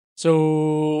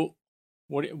So,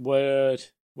 what do you want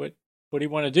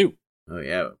to do? Oh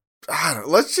yeah. I don't know,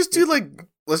 let's do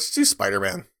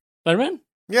Spider-Man. Spider-Man?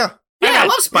 Yeah. Yeah, I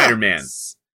love Spider-Man.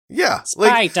 Yeah.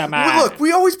 Spider-Man. Look,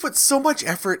 we always put so much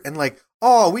effort and we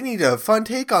need a fun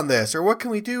take on this, or what can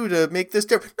we do to make this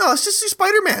different? No, let's just do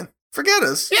Spider-Man. Forget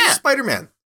us. Yeah. Just Spider-Man.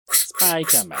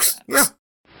 Spider-Man. Yeah.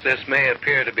 This may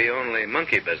appear to be only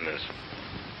monkey business,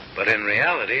 but in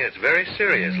reality, it's very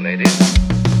serious, ladies.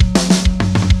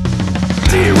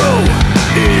 Zero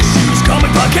Issues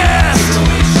Comic Podcast.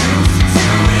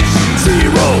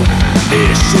 Zero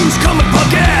Issues Comic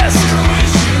Podcast.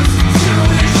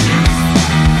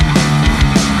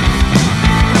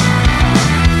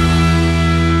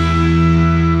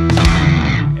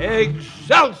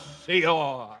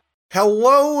 Excelsior!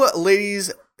 Hello,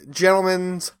 ladies,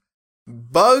 gentlemen,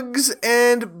 bugs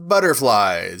and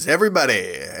butterflies.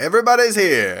 Everybody's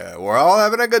here. We're all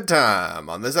having a good time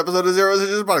on this episode of Zero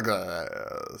Issues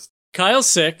Podcast.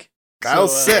 Kyle's sick.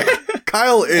 Kyle's sick.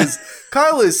 Kyle is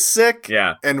sick.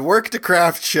 Yeah. And worked a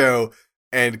craft show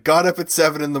and got up at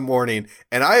 7 a.m.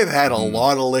 And I have had a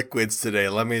lot of liquids today.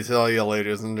 Let me tell you,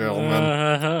 ladies and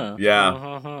gentlemen.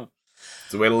 Yeah.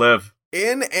 It's the way to live.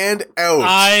 In and out.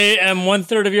 I am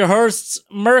 1/3 of your hosts,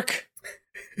 Merc.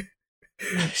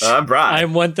 I'm Bri.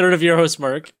 I'm 1/3 of your host,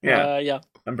 Merc. Yeah. Yeah.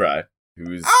 I'm Bri.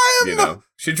 Who's, I'm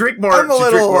should drink more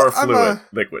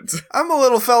liquids. I'm a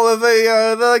little fella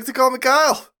they like to call me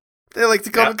Kyle. They like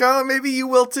to call me Kyle, and maybe you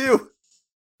will too.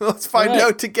 Let's find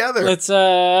out together. Let's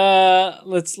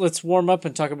warm up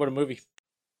and talk about a movie.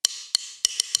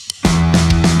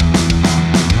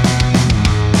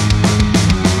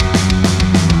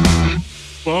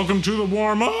 Welcome to the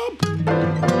warm-up.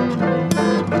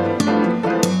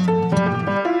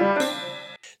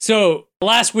 So,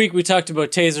 last week we talked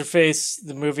about Taserface,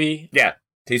 the movie. Yeah.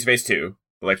 Taserface 2.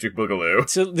 Electric Boogaloo.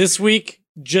 So this week,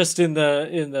 just in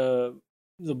the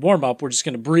warm-up, we're just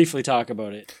going to briefly talk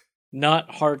about it. Not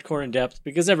hardcore in depth,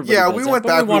 because everybody does we that, went but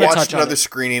back, we wanna watched touch on another it.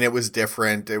 screening. It was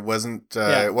different. It wasn't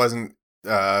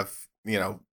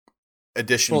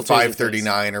edition Full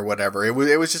 539 or whatever. It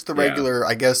was just the regular,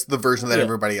 I guess, the version that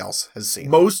everybody else has seen.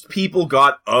 Most people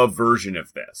got a version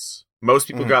of this. Most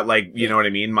people got you know what I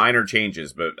mean? Minor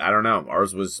changes, but I don't know.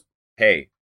 Ours was, hey,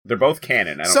 they're both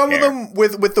canon. I don't some care. of them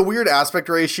with the weird aspect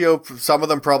ratio, some of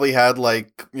them probably had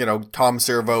Tom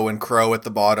Servo and Crow at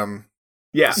the bottom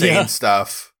saying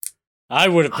stuff. I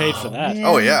would have paid for that.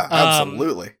 Oh yeah,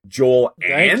 absolutely. Joel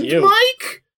Thank and you.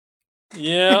 Mike?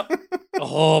 Yeah.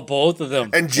 Oh, both of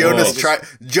them. And Jonah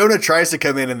tries to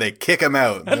come in and they kick him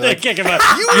out. And they kick him out.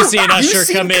 You see an usher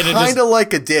come in and just... kind of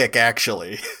like a dick,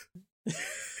 actually.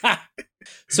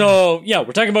 So, yeah,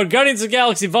 we're talking about Guardians of the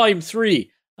Galaxy Volume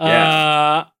 3.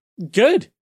 Good.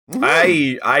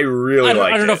 I really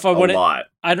like it a lot.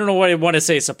 I don't know what I want to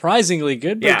say surprisingly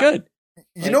good, but good.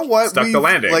 You know what? Stuck the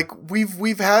landing.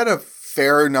 We've had a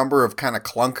fair number of kind of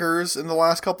clunkers in the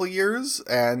last couple of years,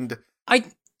 and I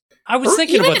was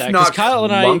thinking about that because Kyle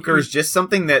and I clunkers, just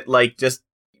something that just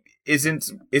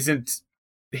isn't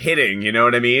hitting, you know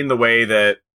what I mean? The way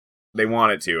that they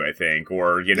want it to, I think,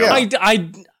 or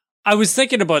I was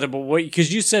thinking about it, but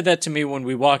because you said that to me when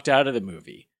we walked out of the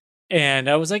movie, and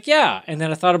I was like, yeah, and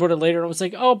then I thought about it later, and I was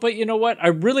like, oh, but you know what? I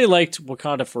really liked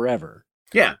Wakanda Forever.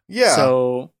 Yeah.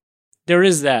 So there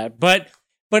is that, but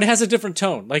it has a different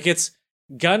tone.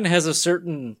 Gunn has a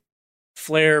certain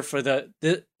flair for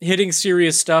the hitting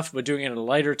serious stuff, but doing it in a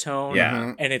lighter tone.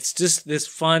 Yeah. And it's just this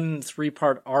fun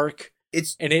 3-part arc.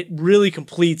 And it really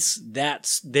completes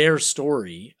their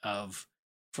story of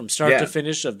from start to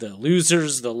finish of the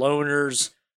losers, the loners,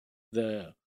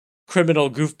 the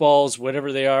criminal goofballs,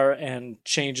 whatever they are, and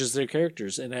changes their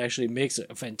characters and actually makes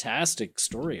a fantastic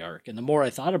story arc. And the more I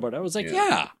thought about it, I was like,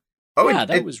 that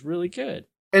was really good.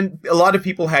 And a lot of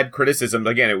people had criticism.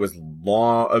 Again, it was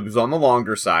long. It was on the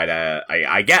longer side.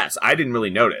 I guess I didn't really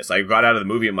notice. I got out of the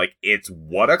movie. I'm like, it's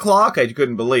what o'clock? I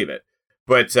couldn't believe it.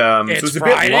 But so it was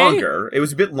Friday? A bit longer. It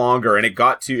was a bit longer, and it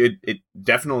got to it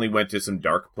definitely went to some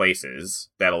dark places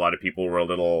that a lot of people were a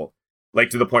little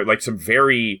to the point some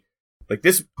very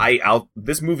this.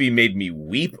 This movie made me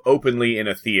weep openly in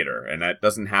a theater, and that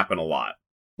doesn't happen a lot.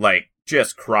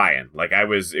 Just crying.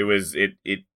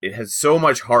 It has so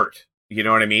much heart. You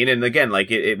know what I mean? And again,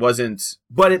 it wasn't,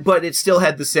 but it still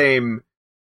had the same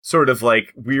sort of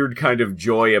weird kind of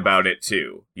joy about it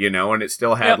too, you know? And it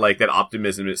still had that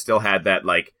optimism. It still had that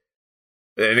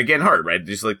and again, heart, right?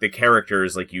 Just the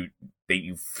characters, you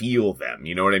feel them,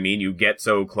 you know what I mean? You get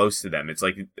so close to them. It's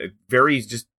very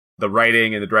just the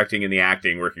writing and the directing and the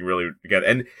acting working really together.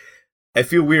 And I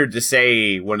feel weird to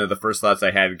say one of the first thoughts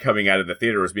I had coming out of the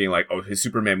theater was being oh, his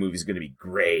Superman movie is going to be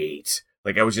great.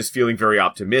 Like, I was just feeling very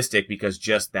optimistic because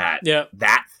just that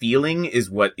feeling is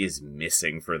what is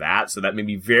missing for that. So that made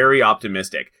me very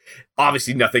optimistic.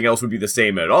 Obviously, nothing else would be the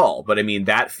same at all. But I mean,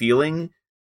 that feeling,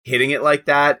 hitting it like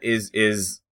that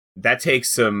that takes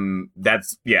some,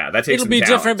 it'll be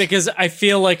different because I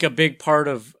feel like a big part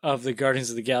of the Guardians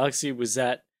of the Galaxy was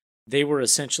that they were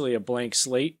essentially a blank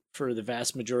slate for the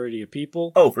vast majority of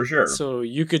people. Oh, for sure. So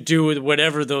you could do with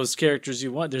whatever those characters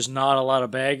you want. There's not a lot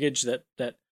of baggage that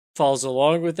falls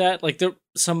along with that. Like,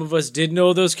 some of us did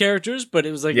know those characters, but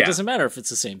it was like, it doesn't matter if it's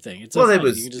the same thing. It's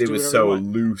it was so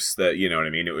loose that, you know what I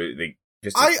mean? It was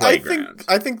just a playground.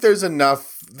 I think there's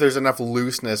enough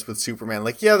looseness with Superman.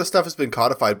 Like, the stuff has been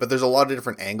codified, but there's a lot of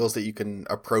different angles that you can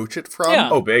approach it from. Yeah.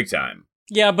 Oh, big time.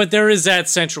 Yeah, but there is that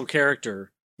central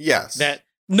character. Yes. That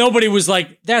nobody was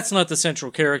like, that's not the central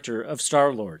character of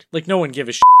Star-Lord. Like, no one give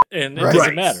a shit, and it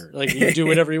doesn't matter. Like, you can do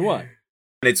whatever you want.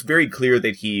 And it's very clear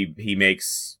that he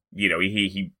makes, you know,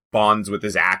 he bonds with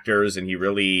his actors, and he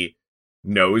really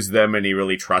knows them, and he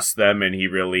really trusts them, and he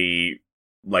really,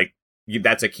 like,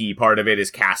 that's a key part of it is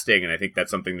casting, and I think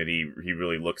that's something that he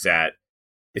really looks at.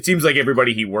 It seems like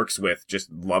everybody he works with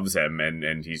just loves him,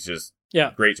 and he's just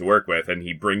great to work with, and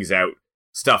he brings out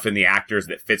stuff in the actors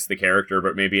that fits the character,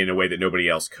 but maybe in a way that nobody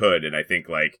else could, and I think,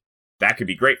 like, that could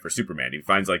be great for Superman. He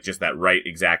finds, like, just that right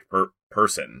exact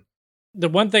person. The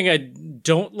one thing I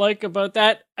don't like about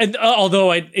that, and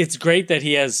although it's great that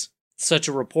he has such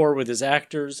a rapport with his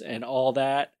actors and all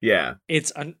that. Yeah.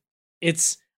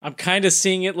 I'm kind of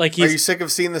seeing it like he's... Are you sick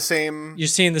of seeing the same... You're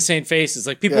seeing the same faces.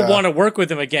 Like, people want to work with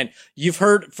him again. You've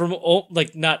heard from,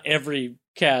 like, not every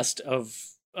cast of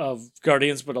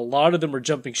Guardians, but a lot of them are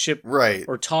jumping ship. Right.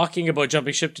 Or talking about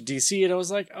jumping ship to DC. And I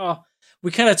was like,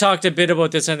 we kind of talked a bit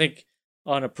about this, I think,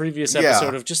 on a previous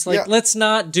episode of just like, let's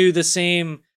not do the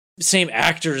same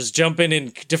actors jumping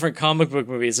in different comic book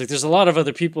movies. Like, there's a lot of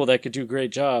other people that could do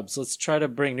great jobs. Let's try to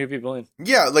bring new people in.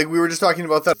 Yeah, like we were just talking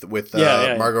about that with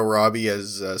Margot Robbie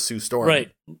as Sue Storm. Right.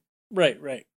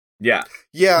 Yeah,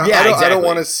 exactly. I don't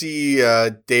want to see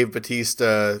Dave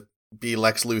Bautista be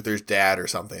Lex Luthor's dad or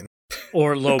something.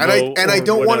 Or Lobo. And I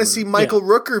don't want to see Michael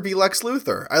Rooker be Lex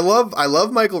Luthor. I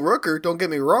love Michael Rooker, don't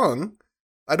get me wrong.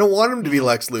 I don't want him to be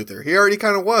Lex Luthor. He already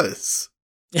kind of was.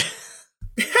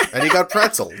 And he got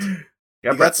pretzeled.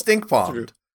 He got stink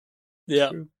bombed.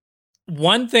 Yeah.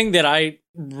 One thing that I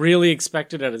really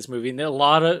expected out of this movie, and a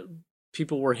lot of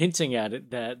people were hinting at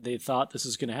it, that they thought this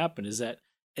was going to happen, is that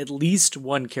at least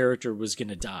one character was going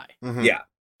to die. Mm-hmm. Yeah.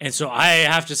 And so I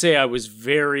have to say I was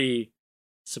very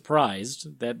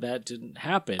surprised that didn't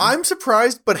happen. I'm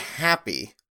surprised but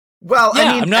happy. Well,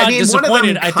 yeah, I'm not disappointed. One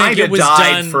of them I think it was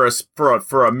died done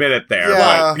for a minute there,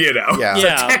 yeah. but, you know,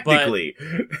 so technically.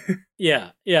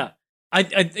 Yeah. I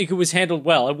think it was handled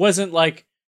well. It wasn't like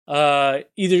either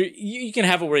you can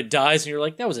have it where it dies and you're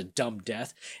like, that was a dumb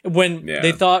death. When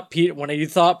you thought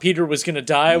Peter was going to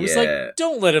die, I was like,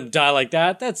 don't let him die like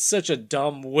that. That's such a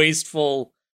dumb,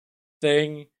 wasteful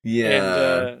thing.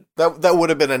 Yeah. And, that would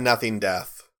have been a nothing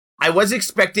death. I was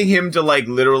expecting him to, like,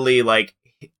 literally, like,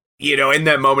 you know, in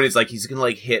that moment, it's like he's going to,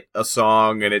 like, hit a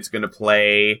song and it's going to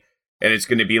play and it's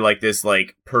going to be, like, this,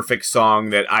 like, perfect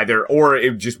song that or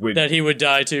it just would... That he would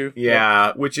die to.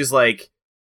 Yeah, which is, like,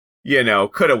 you know,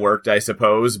 could have worked, I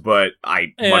suppose, but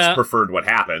I much preferred what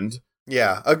happened.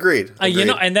 Yeah, agreed. You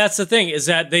know, and that's the thing, is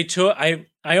that they took... I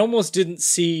almost didn't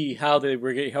see how he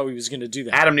was going to do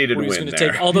that. Adam needed to win there. He was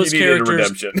going to take all those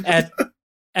characters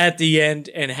at the end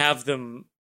and have them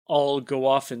all go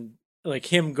off and,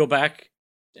 like, him go back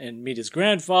and meet his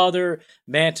grandfather,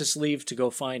 Mantis leave to go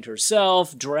find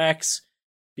herself, Drax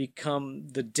become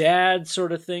the dad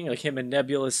sort of thing, like him and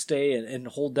Nebula stay and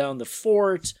hold down the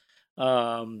fort,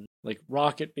 like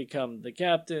Rocket become the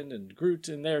captain and Groot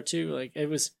in there too. Like, there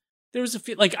was a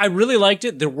few, like, I really liked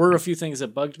it. There were a few things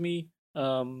that bugged me,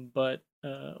 but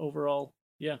overall,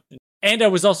 yeah. And I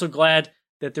was also glad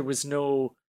that there was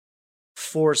no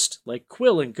forced, like,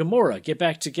 Quill and Gamora get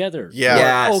back together.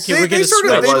 Yeah. Like, okay, we're going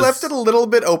to they left it a little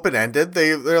bit open-ended.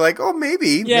 They're like, oh,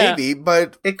 maybe,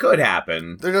 but it could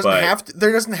happen. There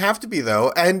doesn't have to be,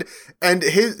 though. And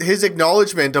his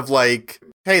acknowledgement of, like,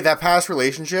 hey, that past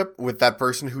relationship with that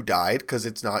person who died, because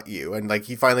it's not you, and, like,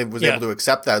 he finally was able to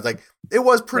accept that. It's like, it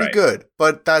was pretty good,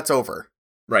 but that's over.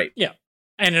 Right. Yeah.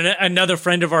 And another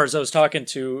friend of ours, I was talking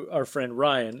to our friend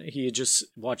Ryan, he had just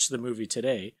watched the movie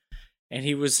today. And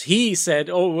he said,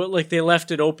 oh, well, like, they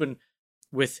left it open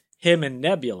with him and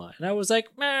Nebula. And I was like,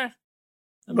 meh.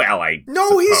 Well,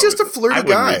 he's just a flirty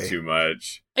guy. Read too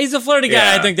much. He's a flirty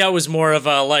guy. I think that was more of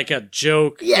a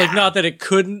joke. Yeah. Like, not that it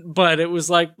couldn't, but it was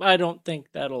like, I don't think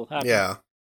that'll happen. Yeah.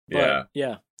 But,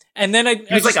 yeah. And then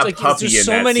He was like a puppy in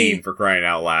so that many scene, for crying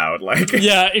out loud. Like,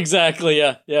 yeah, exactly,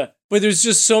 yeah. But there's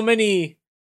just so many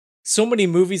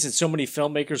movies and so many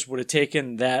filmmakers would have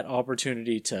taken that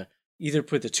opportunity to either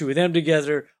put the two of them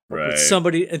together or Right. put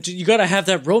somebody. You got to have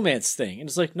that romance thing, and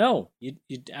it's like, no, you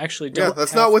actually don't. Yeah,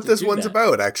 that's have not what to this do one's that.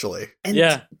 about, actually. And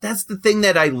Yeah. that's the thing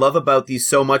that I love about these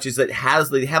so much is that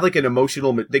they have like an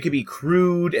emotional, they could be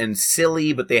crude and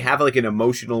silly, but they have like an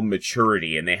emotional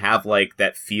maturity and they have like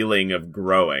that feeling of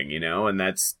growing, you know? And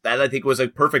that I think was a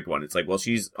perfect one. It's like, well,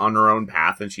 she's on her own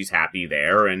path and she's happy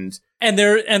there. And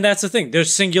that's the thing.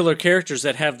 There's singular characters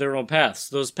that have their own paths.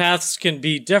 Those paths can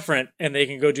be different and they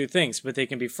can go do things, but they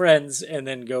can be friends and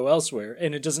then go elsewhere.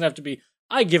 And it doesn't have to be,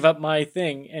 I give up my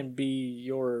thing and be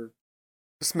your...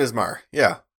 Smizmar,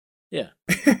 yeah. Yeah.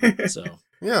 So,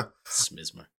 Yeah.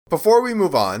 Smizmar. Before we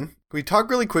move on, can we talk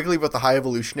really quickly about the High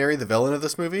Evolutionary, the villain of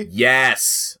this movie?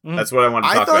 yes, that's what I want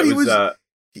to I talk thought about.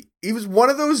 he was one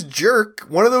of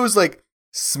those like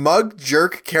smug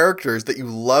jerk characters that you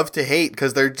love to hate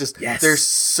because they're just they're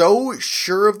so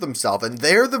sure of themselves and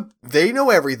they know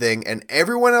everything and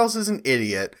everyone else is an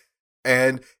idiot,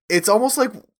 and it's almost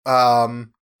like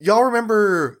y'all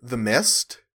remember The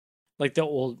Mist? Like the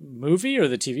old movie or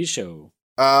the TV show?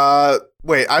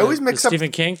 Wait, I always mix the up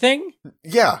Stephen King thing?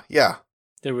 Yeah.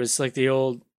 There was like the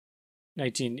old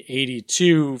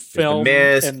 1982 film,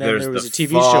 Mist, and then there's there was The a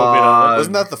TV show made out of it.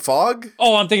 Wasn't that The Fog?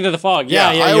 Oh, I'm thinking of The Fog. Yeah,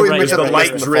 I you're always right. mix The up The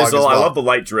light Mist and The Fog drizzle. as well. I love the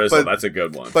light drizzle. But- That's a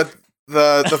good one. But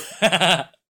the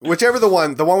whichever the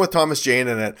one with Thomas Jane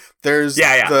in it, there's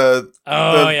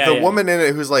the woman in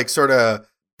it who's like sort of,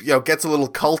 gets a little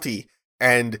culty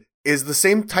and is the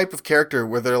same type of character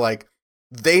where they're like,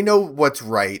 they know what's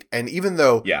right. And even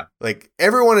though like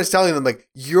everyone is telling them like,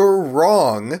 you're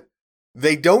wrong,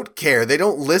 they don't care. They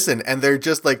don't listen. And they're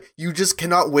just like, you just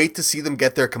cannot wait to see them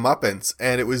get their comeuppance.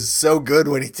 And it was so good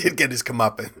when he did get his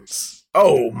comeuppance.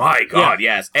 Oh my god,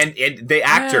 yes. And the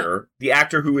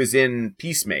actor who is in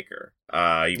Peacemaker,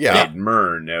 he played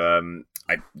Myrn,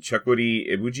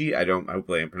 Chukwudi Ibuji. I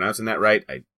hopefully I'm pronouncing that right.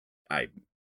 I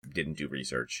didn't do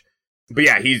research. But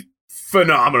yeah, he's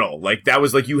phenomenal. Like that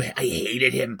was like I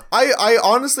hated him. I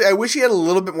honestly, I wish he had a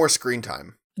little bit more screen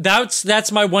time.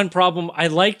 That's my one problem. I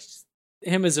liked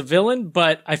him as a villain,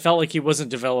 but I felt like he wasn't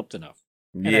developed enough.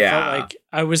 And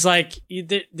I was like,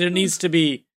 there needs to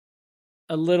be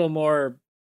a little more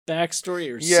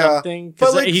backstory or something.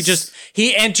 Because like,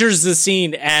 he enters the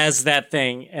scene as that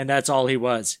thing, and that's all he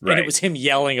was. Right. And it was him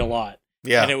yelling a lot.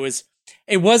 Yeah. And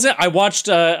it wasn't, I watched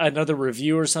another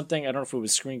review or something. I don't know if it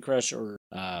was Screen Crush or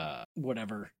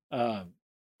whatever, or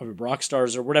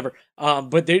Rockstars or whatever.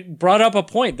 But they brought up a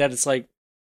point that it's like,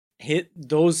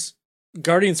 those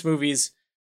Guardians movies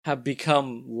have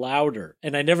become louder.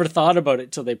 And I never thought about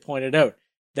it till they pointed out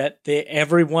that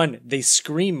they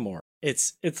scream more.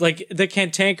 It's like the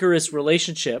cantankerous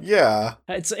relationship. Yeah.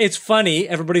 It's funny.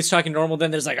 Everybody's talking normal.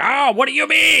 Then there's like, what do you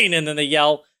mean? And then they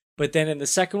yell. But then in the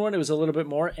second one, it was a little bit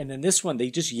more. And in this one, they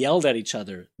just yelled at each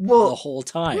other the whole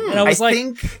time. And I was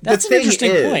that's an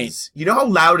interesting point. You know how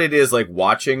loud it is, like,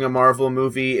 watching a Marvel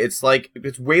movie? It's like,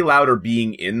 it's way louder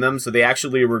being in them. So they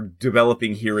actually were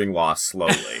developing hearing loss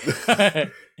slowly.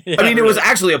 I mean, it was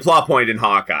actually a plot point in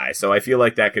Hawkeye. So I feel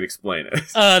like that could explain it.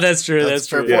 That's true. That's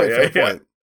fair true. Point, fair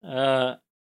point.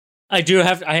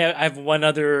 I have one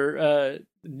other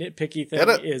nitpicky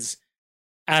thing is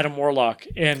Adam Warlock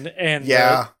and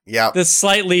the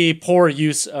slightly poor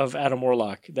use of Adam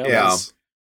Warlock.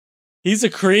 He's a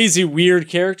crazy weird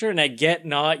character, and I get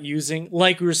not using,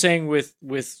 like we were saying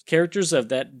with characters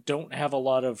that don't have a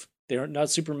lot of, they're not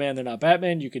Superman, they're not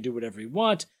Batman, you can do whatever you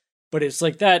want, but it's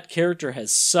like that character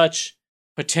has such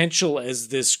potential as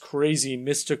this crazy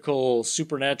mystical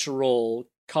supernatural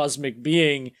cosmic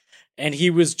being, and he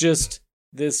was just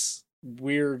this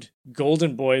weird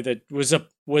golden boy that was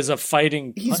a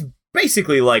fighting. He's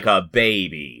basically like a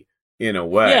baby in a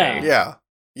way.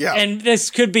 Yeah. And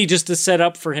this could be just a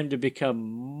setup for him to become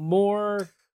more,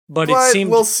 but it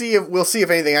seemed we'll see if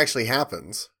anything actually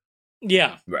happens.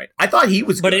 Yeah. Right. I thought he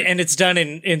was good. And it's done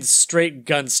in straight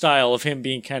gun style of him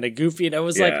being kind of goofy, and I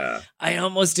was like, I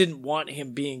almost didn't want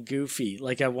him being goofy.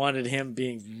 Like I wanted him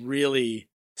being really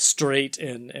straight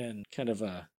and kind of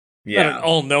a not an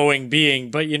all-knowing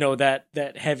being, but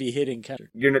that heavy-hitting kind of.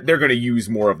 They're going to use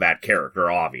more of that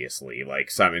character, obviously, like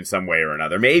in some way or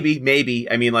another. Maybe.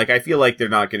 I mean, like, I feel like they're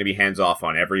not going to be hands-off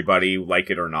on everybody,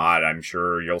 like it or not. I'm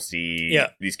sure you'll see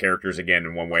these characters again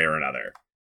in one way or another.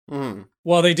 Mm.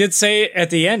 Well, they did say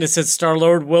at the end, it said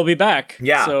Star-Lord will be back.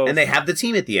 Yeah, so. And they have the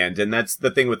team at the end, and that's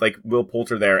the thing with, like, Will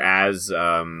Poulter there as,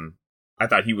 I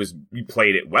thought he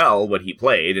played it well, what he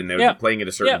played, and they were playing it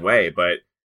a certain way, but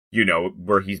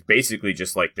where he's basically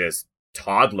just like this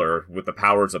toddler with the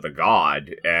powers of a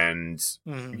god, and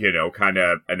kind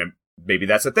of, and maybe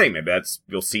that's a thing. Maybe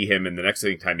you'll see him in the next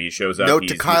time he shows up. Note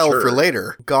to Kyle mature. for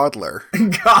later. Godler.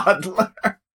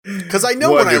 Godler. Because I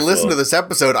know when I listen to this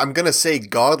episode, I'm going to say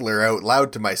Godler out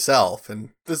loud to myself, and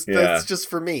that's just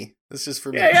for me. That's just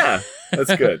for me. Yeah.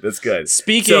 That's good. That's good.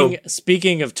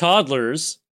 Speaking of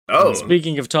toddlers. Oh.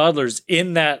 Speaking of toddlers,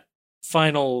 in that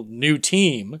final new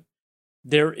team,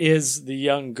 there is the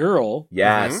young girl.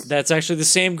 Yes. That's actually the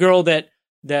same girl that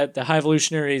the High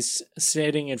Evolutionary is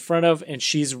sitting in front of, and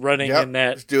she's running in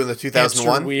that doing the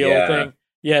 2001 wheel thing.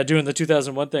 Yeah, doing the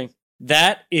 2001 thing.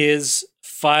 That is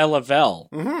Phyla Vel,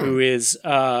 who is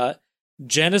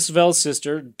Janice Vel's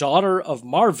sister, daughter of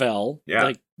Marvel,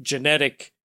 like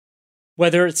genetic.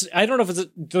 Whether it's, I don't know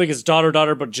if it's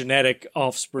daughter, but genetic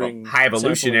offspring. High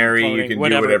Evolutionary, cloning, you can do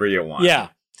whatever you want. Yeah.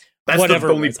 That's the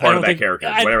only part of that character.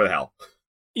 Whatever the hell.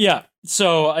 Yeah.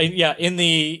 So in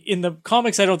the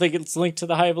comics, I don't think it's linked to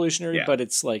the High Evolutionary, but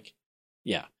it's like,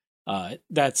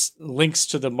 that's links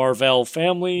to the Marvel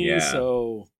family. Yeah.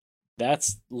 So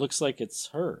looks like it's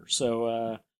her.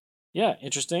 So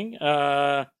interesting.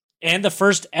 And the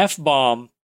first F-bomb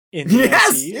in the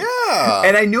MCU. Yeah.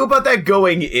 And I knew about that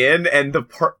going in, and the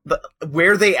part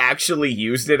where they actually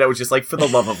used it, I was just like, for the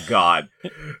love of God,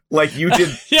 like you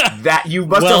did that. You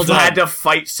must have had to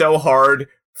fight so hard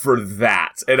for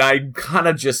that, and I'm kind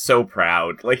of just so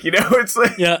proud. Like, it's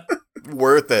like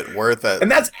worth it.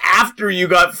 And that's after you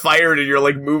got fired, and you're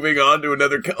like moving on to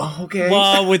another. Okay.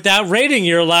 Well, with that rating,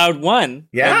 you're allowed one.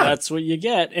 Yeah, and that's what you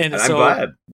get, and so I'm glad.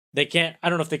 They can't. I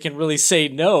don't know if they can really say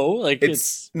no. Like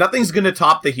it's nothing's gonna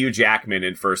top the Hugh Jackman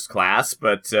in First Class,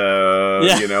 but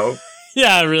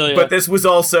yeah, really. But this was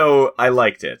also, I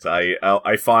liked it.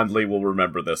 I fondly will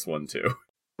remember this one too.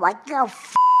 What the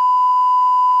f***?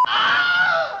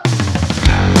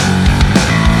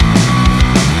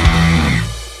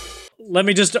 Let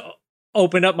me just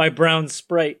open up my brown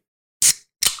Sprite.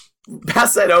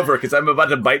 Pass that over, because I'm about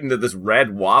to bite into this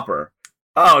red Whopper.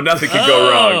 Oh, nothing could go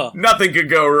wrong. Nothing could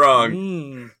go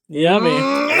wrong. Yummy.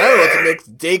 I want to mix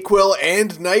Dayquil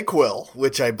and NyQuil,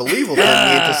 which I believe will turn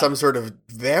me into some sort of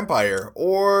vampire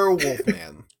or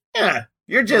wolfman. Yeah,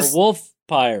 you're just...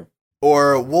 Wolfpire.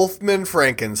 Or Wolfman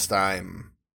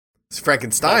Frankenstein. It's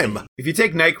Frankenstein. If you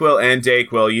take NyQuil and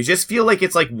Dayquil, you just feel like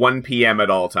it's like 1 p.m. at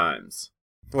all times.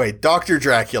 Wait, Dr.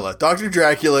 Dracula. Dr.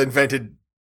 Dracula invented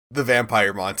the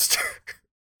vampire monster.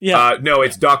 Yeah. No,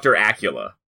 it's Dr.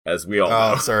 Acula. As we all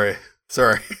know. Oh, sorry.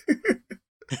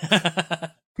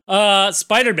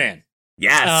 Spider-Man.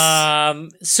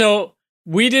 Yes. So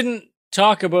we didn't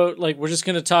talk about, we're just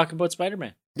going to talk about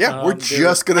Spider-Man. Yeah, we're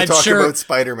just going to talk about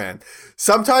Spider-Man.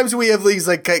 Sometimes we have these,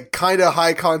 kind of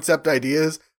high concept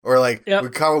ideas, or, we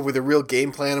come up with a real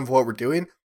game plan of what we're doing.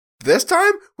 This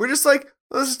time, we're just let's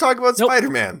just talk about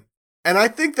Spider-Man. And I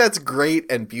think that's great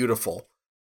and beautiful.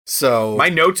 So my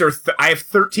notes are I have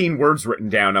 13 words written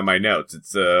down on my notes.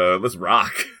 It's let's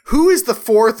rock. Who is the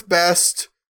fourth best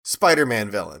Spider-Man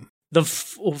villain? The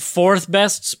fourth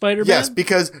best Spider-Man? Yes,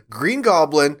 because Green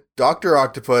Goblin, Dr.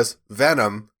 Octopus,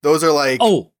 Venom, those are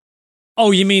Oh,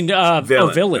 you mean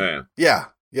villain. Yeah.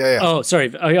 Oh,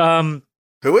 sorry.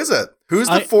 Who is it? Who's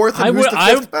the fourth and who's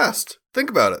the fifth best?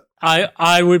 Think about it.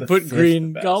 I would put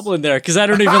Green Goblin there because I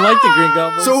don't even like the Green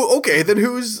Goblin. So okay, then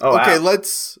who's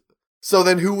let's. So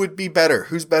then who would be better?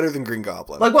 Who's better than Green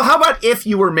Goblin? How about if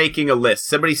you were making a list?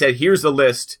 Somebody said, here's a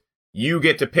list. You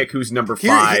get to pick who's number 5.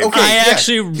 I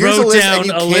actually wrote down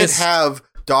a list. You can't have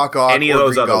Doc Ock or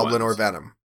Green Goblin or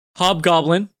Venom.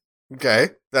 Hobgoblin. Okay.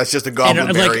 That's just a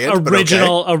Goblin variant.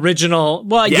 Original.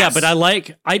 Well, yes. Yeah, but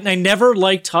I never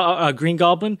liked Green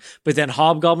Goblin, but then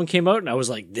Hobgoblin came out, and I was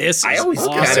like, this is I always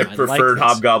awesome. kind of preferred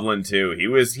Hobgoblin, too.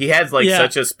 He had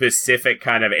such a specific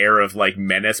kind of air of,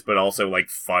 menace, but also,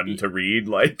 fun to read,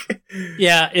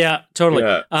 Yeah, totally.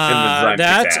 Yeah.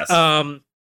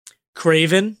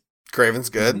 Craven. Craven's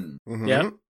good. Mm-hmm. Yeah.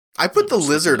 I put the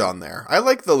Lizard on there. I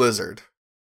like the Lizard.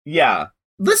 Yeah.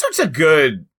 Lizard's a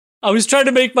good... I was trying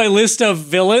to make my list of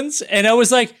villains, and I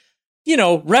was like,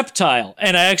 Reptile.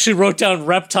 And I actually wrote down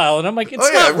Reptile, and I'm like,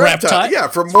 it's not Reptile. Yeah,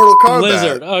 from Mortal Kombat.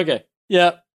 Lizard. Okay.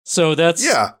 Yeah. So that's...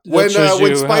 Yeah. When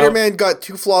Spider-Man got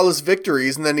 2 flawless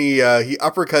victories, and then he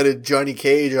uppercutted Johnny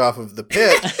Cage off of the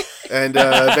pit, and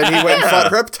then he went and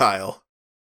fought Reptile.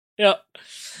 Yeah.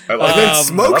 And then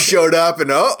Smoke showed up, and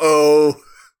Oh,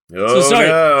 so sorry.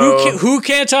 No. Who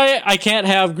can't I can't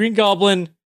have Green Goblin,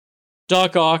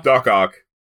 Doc Ock.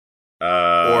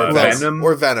 Or Venom.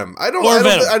 Or Venom. I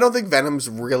don't think Venom's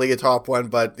really a top one,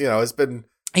 but it's been.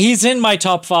 He's in my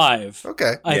top 5.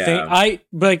 Okay. I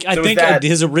think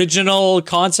his original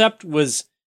concept was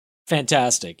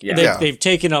fantastic. Yeah. They've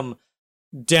taken him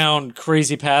down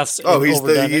crazy paths. Oh,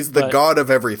 and he's the god of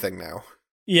everything now.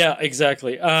 Yeah,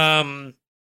 exactly.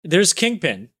 There's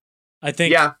Kingpin. I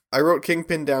think. Yeah. I wrote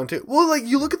Kingpin down too. Well, like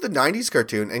you look at the '90s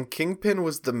cartoon, and Kingpin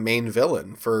was the main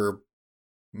villain for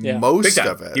most Big time.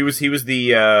 of it. He was the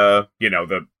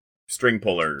the string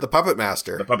puller, the puppet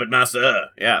master. the puppet master.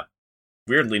 Yeah,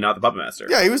 weirdly not the puppet master.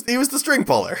 Yeah, he was the string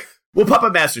puller. Well,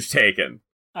 puppet master's taken.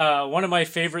 One of my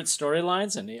favorite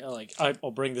storylines, and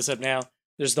I'll bring this up now.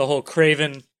 There's the whole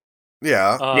Craven.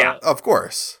 Yeah, Yeah. of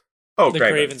course. Oh, The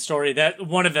great. Craven story. That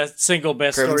one of the single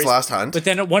best Craven's stories. Last Hunt. But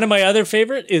then one of my other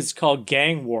favorite is called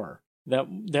Gang War.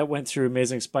 That went through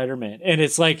Amazing Spider-Man, and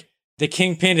it's like the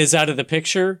Kingpin is out of the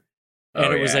picture,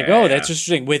 and it was like, that's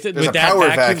interesting with There's a that power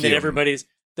vacuum that vacuum. everybody's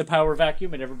the power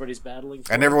vacuum, and everybody's battling.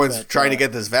 For And it, everyone's but, trying to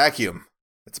get this vacuum.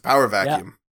 It's a power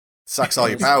vacuum. Sucks all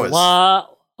your it's powers.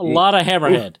 A lot of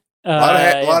Hammerhead. A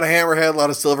lot of Hammerhead, a lot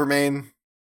of Silvermane.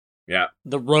 Yeah.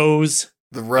 The Rose.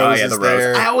 The Rose the is Rose.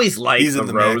 there. I always liked He's the in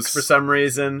the Rose mix. for some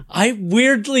reason. I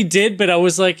weirdly did, but I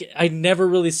was like, I never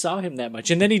really saw him that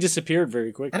much, and then he disappeared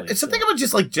very quickly. And it's something about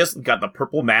just got the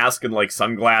purple mask and like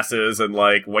sunglasses and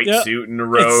like white Yeah. suit and a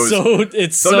rose.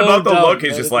 It's Something so about the dumb, look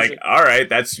is but just it's like, all right,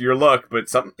 that's your look, but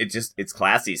it's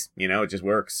classy, it just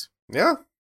works. Yeah.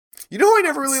 You know who I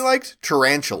never really liked?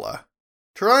 Tarantula.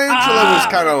 Tarantula was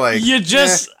kind of like...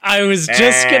 I was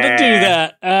just gonna do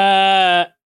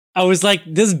that. I was like,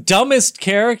 this dumbest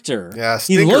character. Yeah,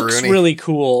 he looks Stinkeroonie. really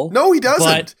cool. No, he doesn't.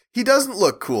 but He doesn't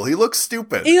look cool. He looks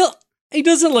stupid. he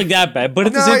doesn't look that bad, but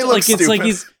at the No, same he time, looks it's like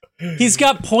stupid. he's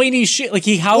got pointy shit. Like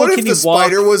how what can if he the walk?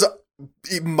 spider was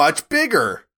much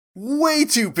bigger? Way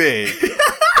too big.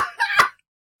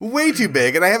 Way too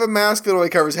big. And I have a mask that only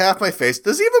covers half my face.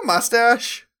 Does he have a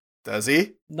mustache? Does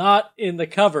he? Not in the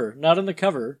cover. Not in the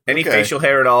cover. Any Okay. facial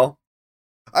hair at all?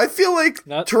 I feel like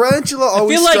Not- Tarantula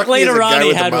always feel like struck me as a later on guy he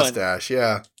with a had one. mustache.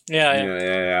 Yeah. Yeah.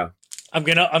 Yeah. I'm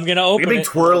gonna Like open a big it.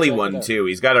 twirly Check it one out. too.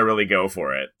 He's got to really go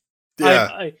for it.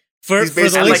 Yeah. For He's the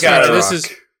basically like listeners, a this rock.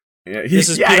 is Yeah, this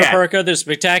is Peter Parker, the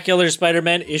Spectacular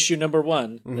Spider-Man issue number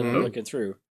 1 that Mhm. I'm looking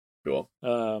through. Cool.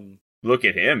 Look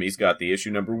at him. He's got the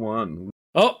issue number 1.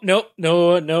 Oh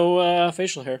no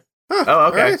facial hair. Huh, Oh,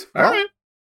 okay. all right. All right.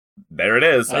 There it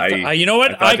is. You know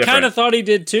what? I thought I kind different. of thought he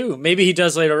did too. Maybe he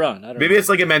does later on. I don't Maybe know. it's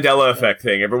like a Mandela effect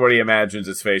thing. Everybody imagines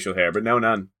it's facial hair, but no,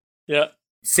 none. Yeah.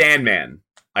 Sandman,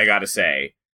 I gotta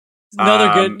say.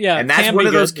 Another good, yeah. And that's can one be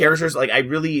of those good, characters, like, I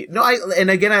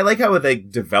like how they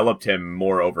developed him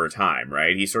more over time,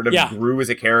 right? He sort of Yeah. grew as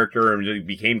a character and really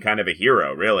became kind of a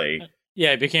hero, really.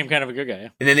 Yeah, he became kind of a good guy. Yeah.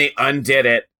 And then they undid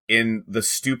it in the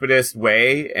stupidest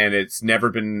way, and it's never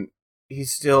been...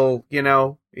 He's still,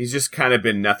 he's just kind of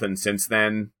been nothing since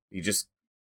then.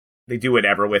 They do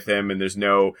whatever with him, and there's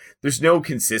no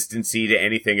consistency to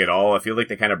anything at all. I feel like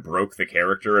they kind of broke the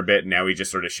character a bit, and now he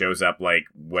just sort of shows up like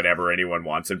whatever anyone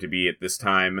wants him to be at this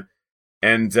time.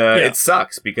 And it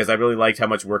sucks, because I really liked how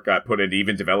much work got put into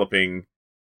even developing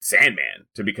Sandman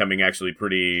to becoming actually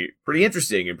pretty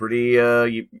interesting and pretty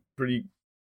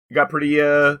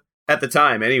at the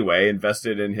time anyway,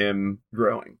 invested in him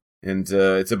growing. And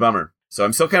it's a bummer. So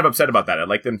I'm still kind of upset about that. I'd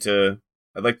like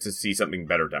to see something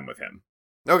better done with him.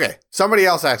 Okay. Somebody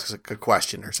else asks a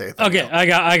question or say a thing. Okay,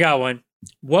 I got one.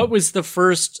 What was the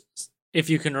first, if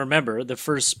you can remember, the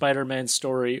first Spider-Man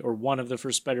story or one of the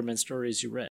first Spider-Man stories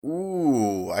you read?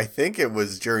 Ooh, I think it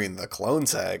was during the Clone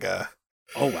Saga.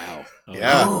 Oh wow! Oh,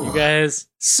 Yeah. wow. You guys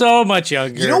so much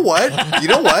younger. You know what?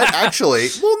 Actually,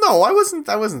 well, no, I wasn't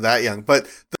that young. But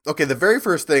the very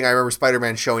first thing I remember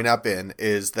Spider-Man showing up in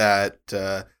is that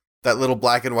little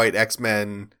black and white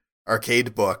X-Men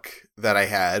arcade book that I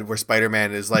had, where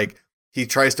Spider-Man is like, he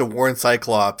tries to warn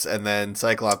Cyclops, and then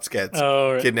Cyclops gets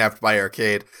kidnapped by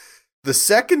Arcade. The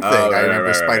second thing I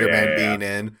remember Spider-Man being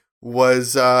in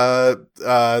was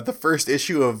the first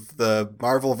issue of the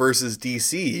Marvel vs.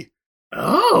 DC.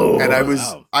 Oh, And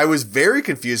I was very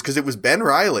confused because it was Ben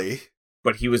Reilly.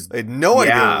 but he was I had no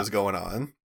idea what was going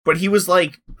on. But he was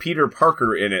like Peter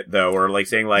Parker in it, though, or like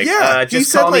saying like, he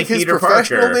just said call like me his Peter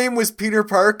professional Parker. name was Peter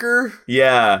Parker.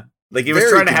 Yeah, like he was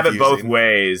Very trying to have it both confusing.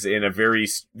 ways in a very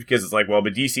because it's like, well,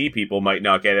 but DC people might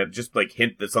not get it. Just like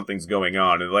hint that something's going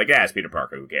on, and like, it's Peter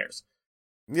Parker. Who cares?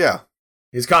 Yeah,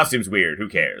 His costume's weird. Who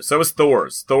cares? So is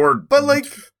Thor's. Thor, but like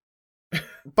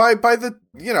by the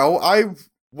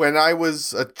when I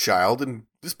was a child and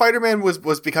Spider-Man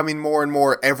was becoming more and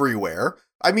more everywhere.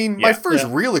 I mean, my first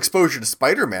real exposure to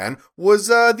Spider-Man was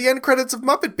the end credits of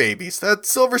Muppet Babies. That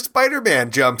Silver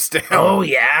Spider-Man jumps down. Oh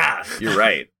yeah, you're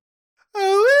right.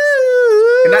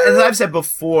 Oh, And as I've said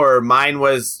before, mine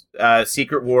was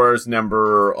Secret Wars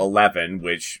number 11,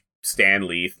 which Stan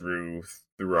Lee threw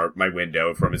through my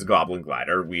window from his goblin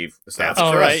glider. We've established.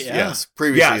 Oh, right, yeah. Yes,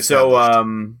 previously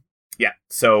established.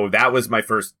 So that was my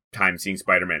first time seeing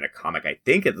Spider-Man in a comic. I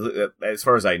think, as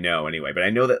far as I know, anyway. But I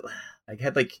know that I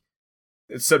had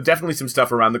definitely some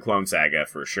stuff around the Clone Saga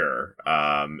for sure,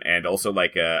 and also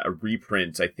like a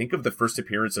reprint. I think of the first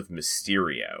appearance of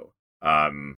Mysterio.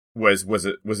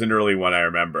 Was an early one I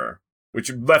remember,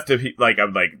 which left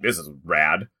I'm like, this is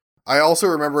rad. I also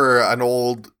remember an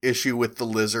old issue with the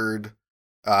Lizard.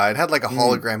 It had like a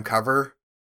hologram cover.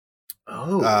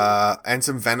 Oh. And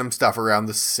some Venom stuff around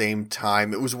the same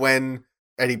time. It was when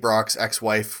Eddie Brock's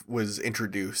ex-wife was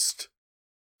introduced.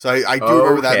 So I do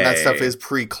remember that, and that stuff is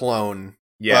pre-clone.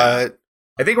 Yeah. But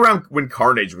I think around when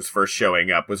Carnage was first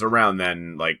showing up was around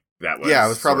then, like, that was... Yeah, it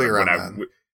was probably around then.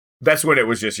 That's when it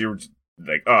was just, you were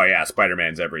like, oh yeah,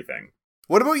 Spider-Man's everything.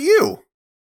 What about you?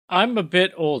 I'm a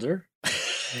bit older.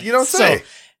 You don't say. So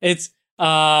it's...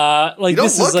 like, you don't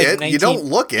this look is like it. You don't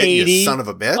look it, you son of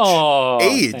a bitch. Oh,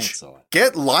 Age.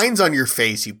 Get lines on your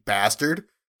face, you bastard.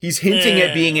 He's hinting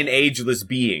at being an ageless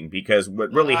being, because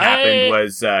what really happened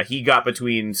was he got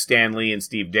between Stan Lee and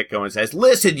Steve Ditko and says,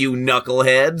 listen, you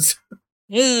knuckleheads.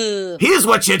 Here's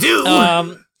what you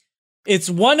do. It's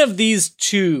one of these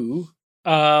two.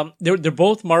 They're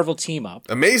both Marvel team up.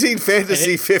 Amazing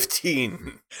Fantasy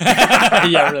 15.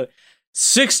 Yeah, really.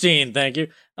 16, thank you.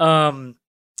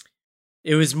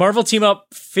 It was Marvel Team Up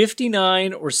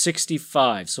 59 or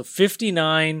 65. So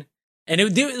 59. And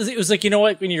it was like, you know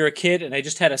what, when you're a kid and I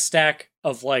just had a stack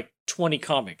of like 20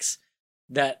 comics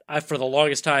that for the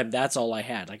longest time, that's all I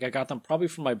had. Like I got them probably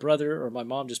from my brother or my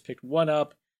mom just picked one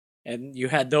up and you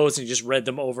had those and you just read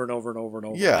them over and over and over and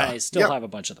over. Yeah. I still have a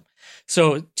bunch of them.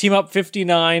 So Team Up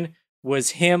 59 was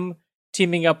him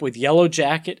teaming up with Yellow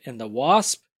Jacket and the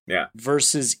Wasp. Yeah.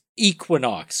 Versus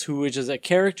Equinox, which is a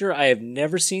character I have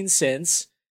never seen since,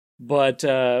 but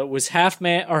was half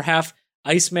man or half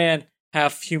Iceman,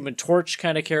 half Human Torch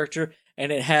kind of character,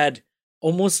 and it had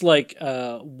almost like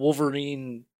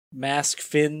Wolverine mask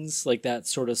fins, like that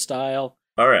sort of style.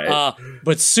 All right.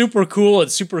 But super cool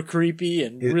and super creepy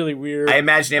and really weird. I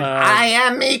imagine him. I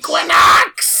am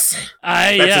Equinox.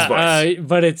 That's his voice.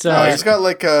 But it's he's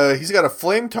got he's got a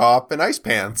flame top and ice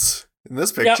pants in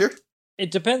this picture. Yep. It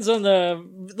depends on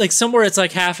somewhere it's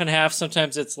like half and half.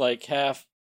 Sometimes it's like half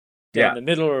down the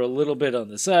middle or a little bit on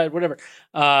the side, whatever.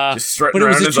 Just strutting but it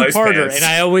was around a his two-parter,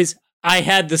 ice and I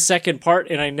had the second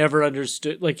part, and I never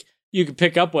understood. Like you could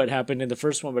pick up what happened in the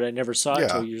first one, but I never saw it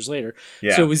until years later.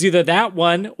 Yeah. So it was either that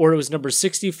one or it was number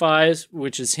 65,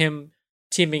 which is him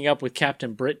teaming up with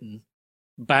Captain Britain,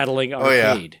 battling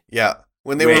Arcade. Yeah.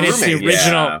 When they were roommates. The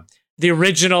original. The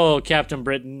original Captain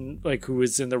Britain, like who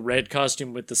was in the red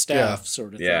costume with the staff,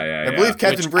 sort of thing. Yeah. I believe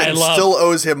Captain Britain still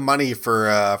owes him money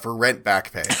for rent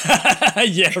back pay.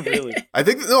 Yeah, really. I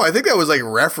think that was like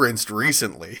referenced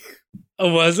recently.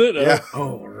 Oh, was it? Yeah.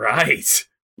 Oh, right.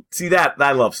 See that?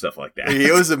 I love stuff like that. He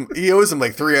owes him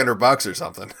like $300 or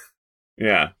something.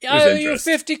 Yeah. I owe you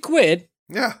 50 quid.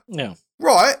 Yeah. No.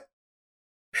 Right.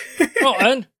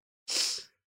 Well,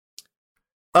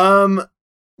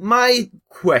 my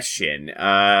question,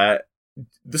 the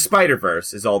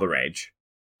Spider-Verse is all the rage.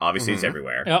 Obviously, it's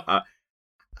everywhere. Yep.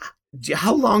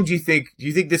 How long do you think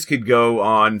this could go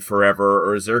on forever,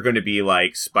 or is there going to be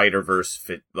like Spider-Verse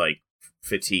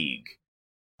fatigue,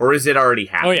 or is it already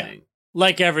happening? Oh yeah,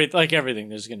 like everything,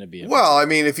 there's going to be. Well, I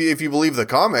mean, if you believe the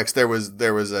comics, there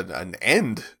was an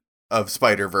end of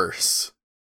Spider-Verse.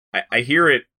 I hear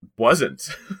it wasn't.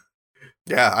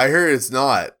 Yeah, I hear it's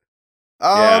not.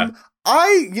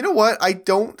 You know what? I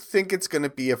don't think it's going to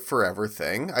be a forever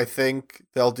thing. I think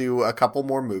they'll do a couple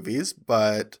more movies,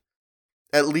 but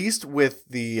at least with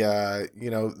the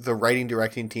the writing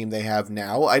directing team they have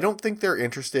now, I don't think they're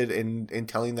interested in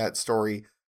telling that story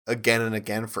again and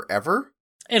again forever.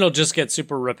 It'll just get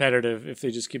super repetitive if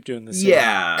they just keep doing this.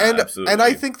 Yeah, absolutely. And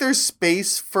I think there's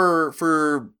space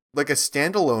for like a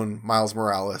standalone Miles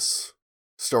Morales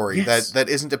story that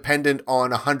isn't dependent on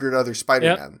 100 other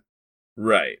Spider-Man. Yep.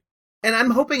 Right. And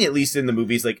I'm hoping at least in the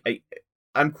movies, like,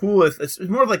 I'm cool with, it's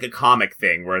more of like a comic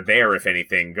thing where they're, if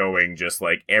anything, going just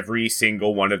like every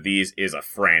single one of these is a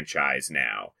franchise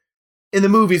now. In the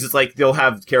movies, it's like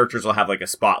characters will have like a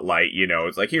spotlight,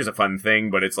 it's like, here's a fun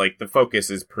thing, but it's like the focus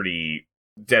is pretty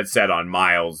dead set on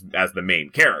Miles as the main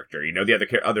character.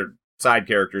 The other side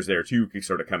characters there too can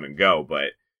sort of come and go, but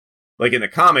like in the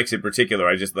comics in particular,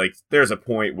 I just like, there's a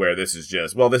point where this is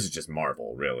just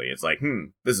Marvel, really. It's like,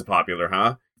 this is popular,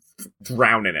 huh?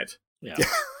 Drown in it. Yeah.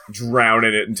 Drown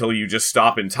in it until you just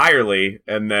stop entirely,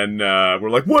 and then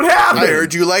we're like, what happened? I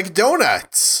heard you like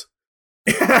donuts.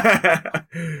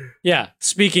 Yeah.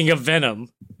 Speaking of Venom,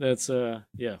 that's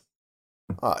yeah.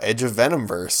 Edge of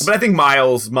Venomverse. But I think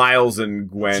Miles and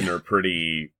Gwen are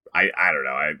pretty. I don't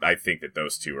know. I think that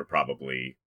those two are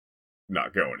probably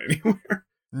not going anywhere.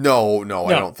 No,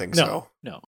 I don't think so.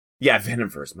 No. Yeah,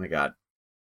 Venomverse. My God.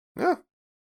 Yeah.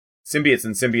 Symbiotes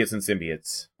and symbiotes and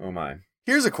symbiotes. Oh my.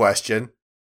 Here's a question.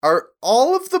 Are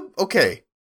all of the... Okay.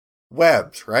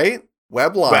 Webs, right?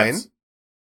 Web line. Webs.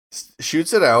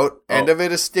 Shoots it out. End Oh. of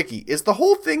it is sticky. Is the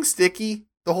whole thing sticky?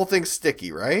 The whole thing's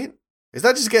sticky, right? Is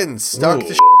that just getting stuck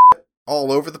to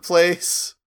all over the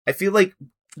place? I feel like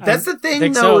that's the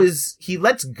thing, though, is he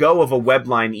lets go of a web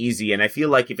line easy, and I feel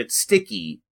like if it's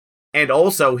sticky, and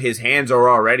also his hands are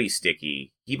already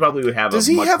sticky, he probably would have a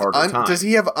much harder time. Does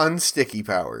he have unsticky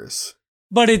powers?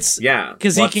 But it's yeah,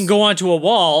 because he can go onto a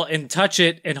wall and touch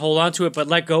it and hold onto it, but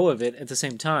let go of it at the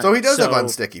same time. So he does have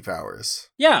unsticky powers.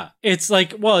 Yeah, it's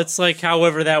like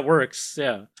however that works.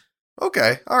 Yeah.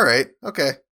 Okay. All right.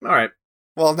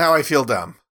 Well, now I feel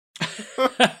dumb.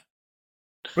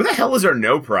 Where the hell is our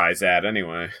no prize at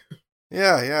anyway?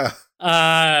 Yeah.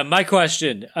 My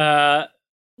question: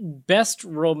 best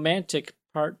romantic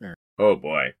partner. Oh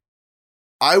boy.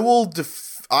 I will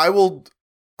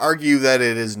argue that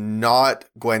it is not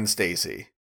Gwen Stacy.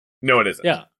 No, it isn't.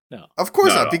 Yeah, no. Of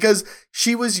course Not not, because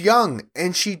she was young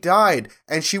and she died,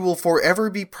 and she will forever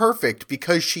be perfect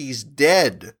because she's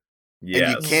dead. Yes.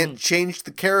 And you can't change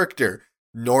the character,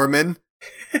 Norman.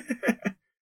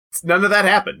 None of that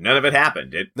happened. None of it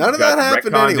happened. None of that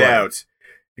happened anyway. Out.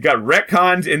 It got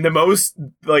retconned in the most,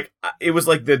 like, it was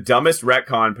like the dumbest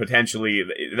retcon potentially,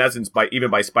 in essence,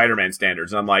 even by Spider-Man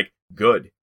standards. And I'm like,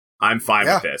 good. I'm fine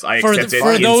with this. I accept it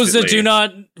For those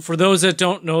instantly. for those that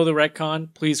don't know the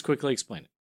retcon, please quickly explain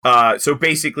it. So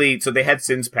basically, they had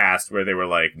Sins Past where they were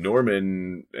like,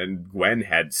 Norman and Gwen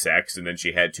had sex, and then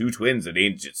she had two twins at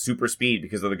super speed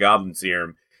because of the Goblin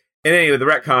Serum. And anyway, the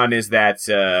retcon is that,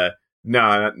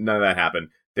 no, none of that happened.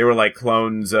 They were like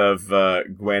clones of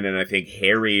Gwen and I think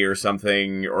Harry or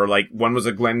something, or like one was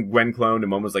a Gwen clone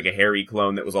and one was like a Harry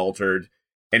clone that was altered.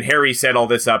 And Harry set all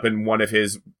this up in one of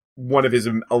his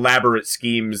elaborate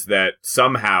schemes that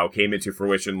somehow came into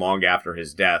fruition long after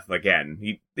his death. Again,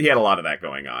 he had a lot of that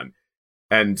going on.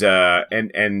 And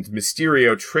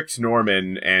Mysterio tricked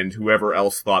Norman and whoever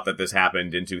else thought that this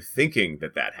happened into thinking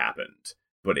that happened,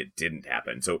 but it didn't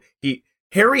happen. So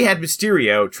Harry had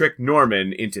Mysterio trick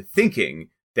Norman into thinking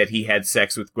that he had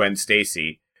sex with Gwen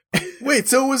Stacy. Wait,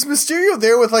 so was Mysterio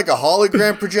there with like a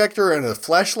hologram projector and a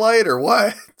flashlight or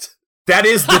what? That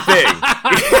is the thing.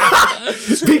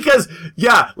 Because,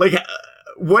 yeah, like,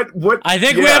 what? I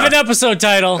think we have an episode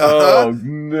title. Oh,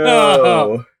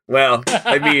 no. Well,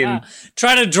 I mean...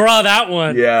 Try to draw that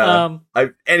one. Yeah.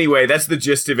 Anyway, that's the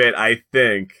gist of it, I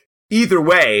think. Either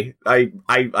way, I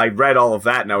read all of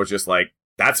that and I was just like,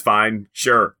 that's fine.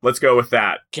 Sure. Let's go with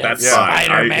that. That's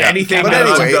fine. Anything that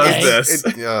does this.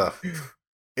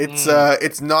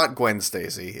 It's not Gwen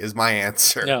Stacy is my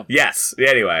answer. No. Yes.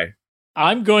 Anyway.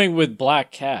 I'm going with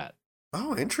Black Cat.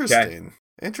 Oh, interesting. Okay.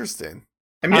 Interesting.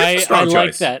 I mean, that's a strong choice.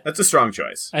 like that. That's a strong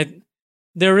choice.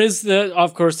 There is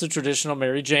of course, the traditional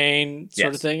Mary Jane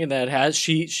sort of thing, and that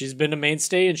she's been a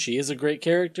mainstay, and she is a great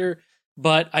character.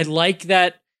 But I like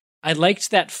that. I liked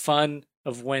that fun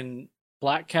of when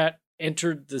Black Cat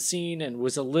entered the scene and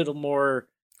was a little more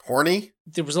horny.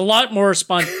 There was a lot more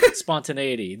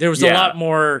spontaneity. There was a lot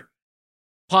more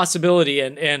possibility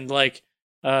and like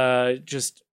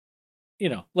just, you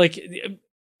know, like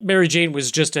Mary Jane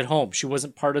was just at home. She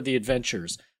wasn't part of the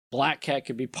adventures. Black Cat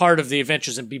could be part of the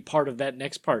adventures and be part of that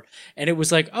next part. And it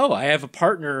was like, oh, I have a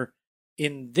partner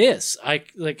in this. I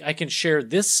can share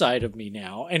this side of me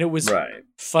now. And it was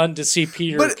fun to see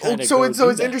Peter. But so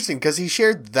it's interesting because he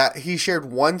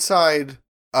shared one side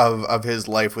of his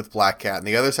life with Black Cat and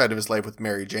the other side of his life with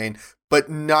Mary Jane, but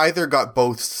neither got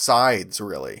both sides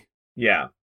really. Yeah.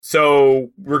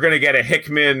 So we're gonna get a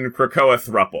Hickman-Krakoa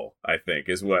thruple, I think,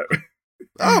 is what.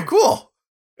 Oh, cool.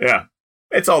 Yeah.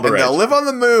 It's all the and rage. They'll live on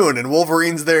the moon, and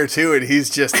Wolverine's there too, and he's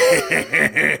just...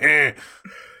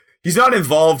 He's not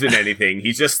involved in anything.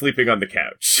 He's just sleeping on the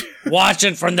couch.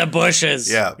 Watching from the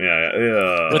bushes. Yeah.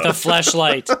 With a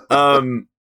flashlight. And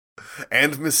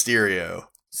Mysterio.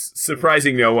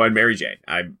 Surprising no one, Mary Jane.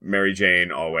 Mary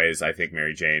Jane always. I think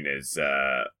Mary Jane is,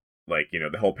 like, you know,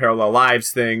 the whole parallel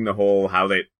lives thing, the whole how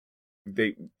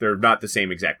they're not the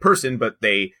same exact person, but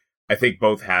I think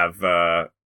both have,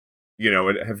 have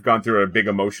gone through a big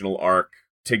emotional arc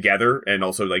together and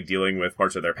also like dealing with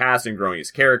parts of their past and growing as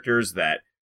characters that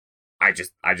I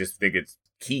just think it's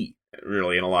key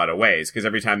really in a lot of ways. Because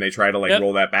every time they try to like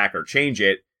roll that back or change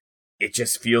it, it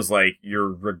just feels like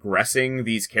you're regressing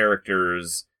these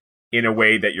characters in a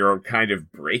way that you're kind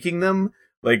of breaking them.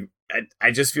 Like,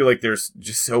 I just feel like they're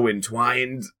just so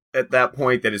entwined at that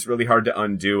point that it's really hard to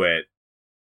undo it.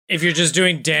 If you're just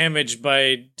doing damage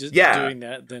by doing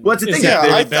that, then well, that's the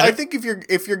thing. I think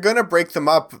if you're gonna break them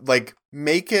up, like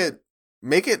make it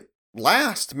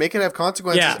last, make it have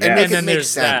consequences, and make it make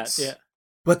sense. That, yeah.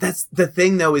 But that's the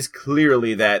thing, though, is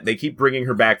clearly that they keep bringing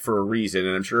her back for a reason,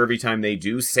 and I'm sure every time they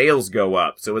do, sales go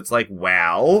up. So it's like,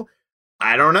 well,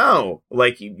 I don't know.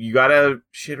 Like, you gotta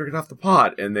shit or get off the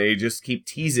pot, and they just keep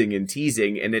teasing,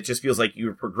 and it just feels like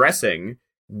you're progressing,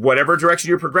 whatever direction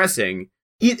you're progressing.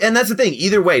 And that's the thing,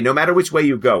 either way, no matter which way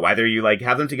you go, either you, like,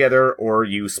 have them together or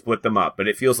you split them up, but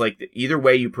it feels like either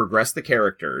way you progress the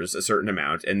characters a certain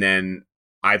amount, and then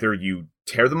either you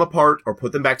tear them apart or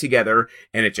put them back together,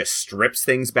 and it just strips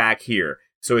things back here.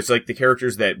 So it's like the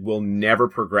characters that will never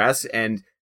progress, and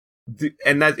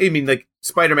that, I mean, like,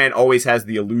 Spider-Man always has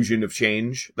the illusion of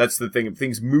change. That's the thing.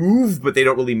 Things move, but they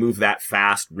don't really move that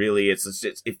fast, really. It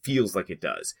feels like it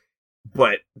does.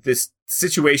 But this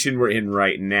situation we're in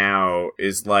right now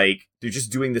is like, they're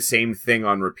just doing the same thing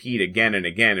on repeat again and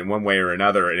again in one way or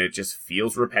another, and it just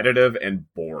feels repetitive and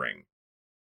boring.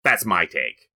 That's my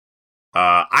take.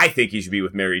 I think he should be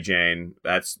with Mary Jane.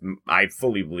 I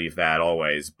fully believe that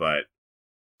always, but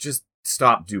just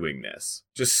stop doing this.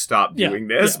 Just stop doing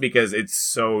this because it's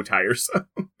so tiresome.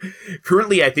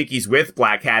 Currently, I think he's with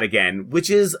Black Cat again,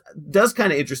 which does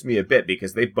kind of interest me a bit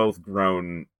because they've both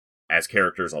grown as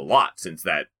characters a lot since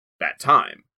that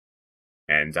time.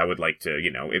 And I would like to,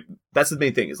 that's the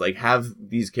main thing, is like have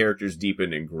these characters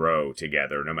deepen and grow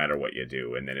together no matter what you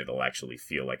do, and then it'll actually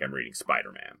feel like I'm reading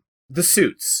Spider-Man. The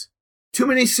suits. Too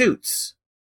many suits.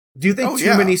 Do you think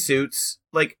too many suits?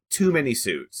 Like, too many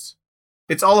suits.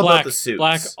 It's all about the suits.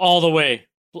 Black all the way.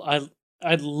 I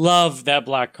love that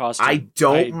black costume. I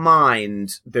don't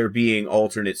mind there being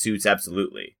alternate suits,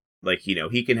 absolutely. Like,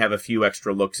 he can have a few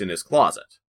extra looks in his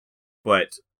closet.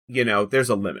 But, there's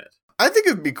a limit. I think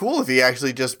it'd be cool if he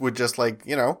actually would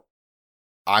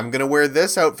I'm going to wear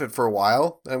this outfit for a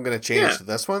while, then I'm going to change to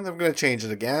this one, then I'm going to change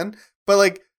it again. But,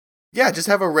 like, just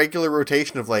have a regular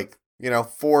rotation of, like, 4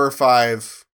 or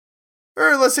 5,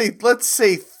 or let's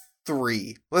say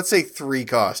 3. Let's say 3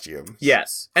 costumes.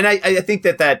 Yes. And I think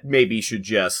that maybe should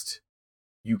just,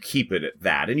 you keep it at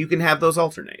that, and you can have those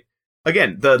alternate.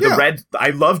 Again, the red, I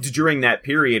loved during that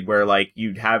period where, like,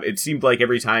 it seemed like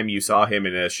every time you saw him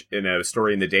in a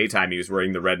story in the daytime, he was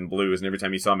wearing the red and blues, and every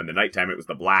time you saw him in the nighttime, it was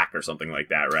the black or something like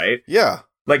that, right? Yeah.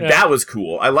 That was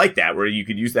cool. I like that, where you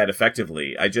could use that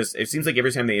effectively. It seems like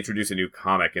every time they introduce a new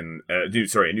comic a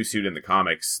new suit in the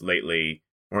comics lately,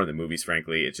 or in the movies,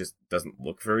 frankly, it just doesn't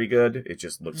look very good. It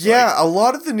just looks a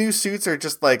lot of the new suits are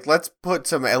just like, let's put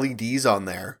some LEDs on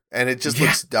there, and it just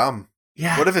looks dumb.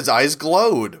 Yeah. What if his eyes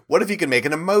glowed? What if he could make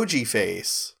an emoji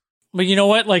face? But you know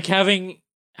what? Like, having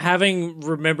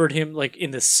remembered him, like,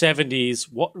 in the 70s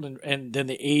and then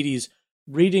the 80s,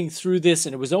 reading through this,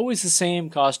 and it was always the same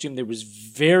costume. There was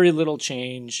very little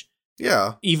change.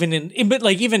 Yeah. But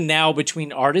like, even now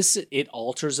between artists, it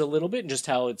alters a little bit, just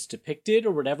how it's depicted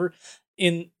or whatever.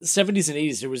 In the 70s and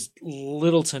 80s, there was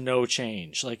little to no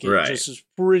change. Like, it just was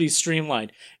pretty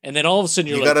streamlined. And then all of a sudden,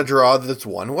 you got to draw this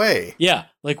one way. Yeah.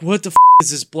 Like, what the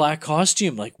is this black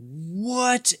costume? Like,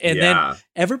 what? And then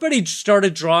everybody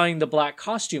started drawing the black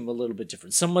costume a little bit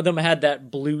different. Some of them had that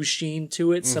blue sheen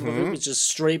to it. Some of it was just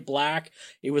straight black.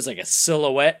 It was like a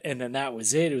silhouette, and then that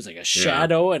was it. It was like a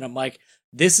shadow. And I'm like,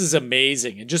 this is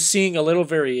amazing. And just seeing a little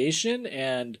variation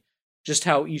and just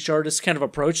how each artist kind of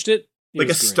approached it. Like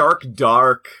a stark,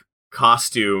 dark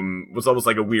costume was almost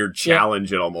like a weird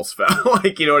challenge. It almost felt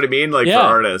like, you know what I mean? Like, for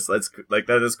artists,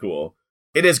 that is cool.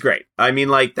 It is great. I mean,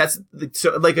 like,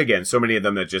 again, so many of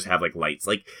them that just have, like, lights.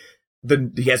 Like,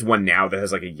 he has one now that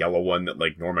has, like, a yellow one that,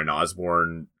 like, Norman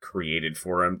Osborn created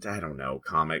for him. I don't know,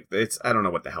 comic. I don't know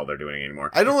what the hell they're doing anymore.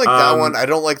 I don't like that one. I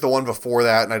don't like the one before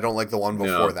that, and I don't like the one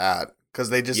before that. Because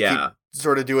they just keep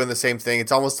sort of doing the same thing.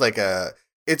 It's almost like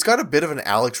it's got a bit of an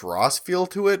Alex Ross feel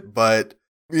to it, but,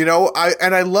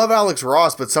 I love Alex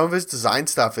Ross, but some of his design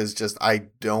stuff is just, I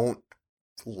don't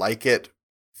like it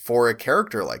for a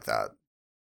character like that.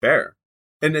 Fair.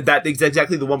 And that is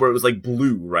exactly the one where it was like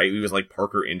blue, right? It was like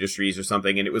Parker Industries or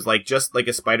something, and it was like just like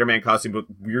a Spider-Man costume, but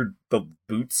weird. The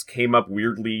boots came up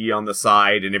weirdly on the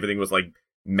side, and everything was like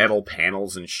metal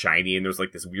panels and shiny, and there was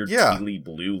like this weird tealy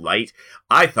blue light.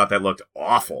 I thought that looked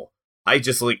awful. I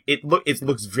just like it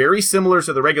looks very similar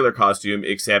to the regular costume,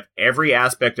 except every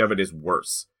aspect of it is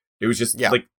worse. It was just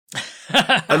like,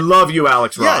 I love you,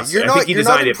 Alex Ross. I think he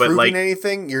designed it, but like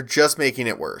anything, you're just making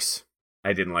it worse.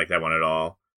 I didn't like that one at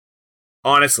all.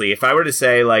 honestly, if I were to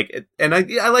say, like, and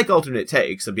I like alternate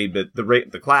takes, I mean,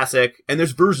 the classic, and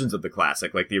there's versions of the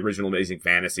classic, like the original Amazing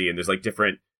Fantasy, and there's like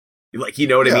different, like, you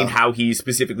know what I mean? How he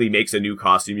specifically makes a new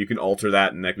costume, you can alter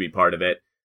that, and that can be part of it.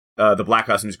 The black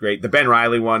costume is great. The Ben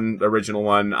Reilly one, the original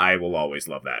one, I will always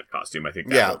love that costume. I think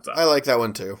that holds up. I like that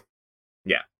one too.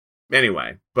 Yeah.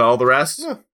 Anyway, but all the rest,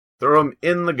 throw them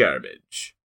in the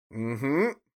garbage. Mm-hmm.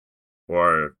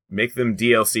 Or make them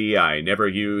DLC I never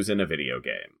use in a video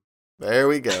game. There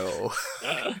we go.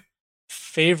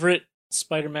 Favorite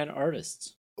Spider-Man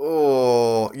artists?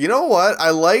 Oh, you know what?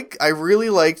 I really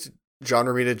liked John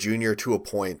Romita Jr. to a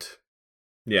point.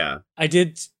 Yeah. I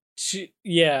did.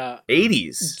 Yeah.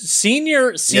 80s. Senior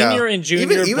and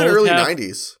junior. Even early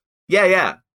 90s.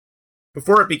 Yeah.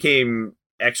 Before it became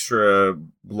extra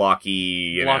blocky,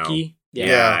 you know.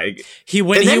 Yeah.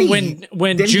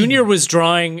 When Junior was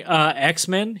drawing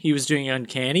X-Men, he was doing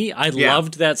Uncanny. I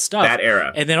loved that stuff. That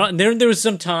era. And then there was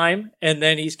some time, and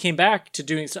then he came back to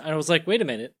doing and I was like, wait a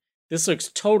minute. This looks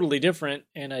totally different,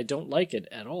 and I don't like it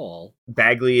at all.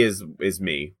 Bagley is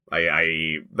me.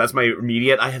 I that's my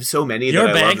immediate. I have so many. You're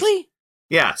that I Bagley? Love.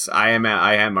 Yes, I am.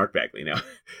 I am Mark Bagley now.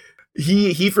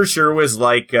 He for sure was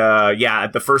like,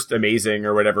 at the first Amazing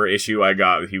or whatever issue I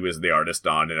got, he was the artist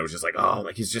on, and I was just like, oh,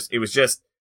 like it was just,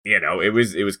 you know, it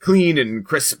was clean and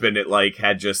crisp, and it like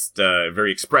had just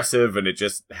very expressive, and it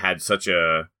just had such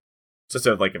a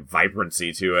like a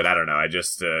vibrancy to it. I don't know. I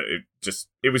just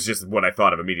it was just what I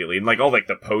thought of immediately, and like all like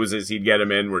the poses he'd get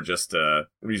him in were just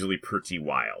usually pretty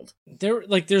wild.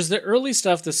 There's the early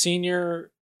stuff, the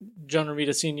senior John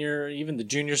Romita Sr., even the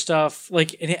junior stuff,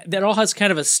 like that all has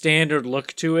kind of a standard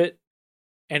look to it,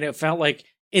 and it felt like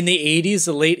in the 80s,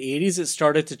 the late 80s, it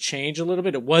started to change a little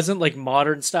bit. It wasn't like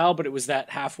modern style, but it was that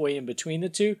halfway in between the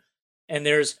two. And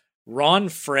there's Ron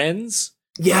Frenz.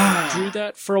 Drew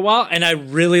that for a while, and I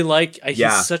really like.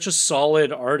 He's such a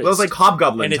solid artist. Well, it was like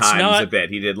Hobgoblin and times a bit.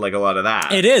 He did like a lot of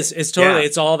that. It is. It's totally.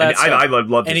 It's all that. And stuff. I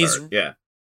love and his art. Yeah.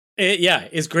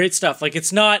 It's great stuff. Like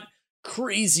it's not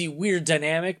crazy weird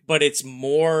dynamic, but it's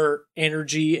more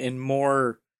energy and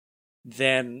more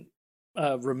than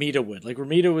Romita would. Like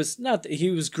Romita was not. He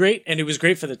was great, and it was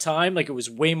great for the time. Like it was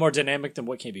way more dynamic than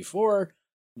what came before.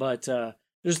 But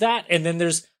there's that, and then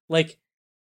there's like.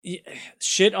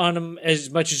 Shit on him as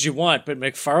much as you want, but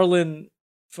McFarlane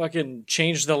fucking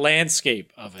changed the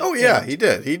landscape of it. Oh yeah, he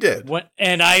did.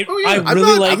 I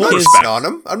really like his. On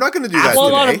him. I'm not going to do that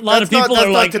today. A lot of people are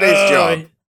like today's job.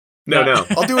 No.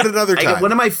 I'll do it another time.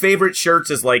 One of my favorite shirts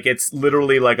is like it's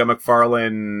literally like a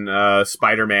McFarlane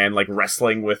Spider-Man like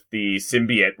wrestling with the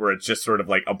symbiote, where it's just sort of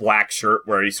like a black shirt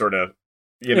where he sort of,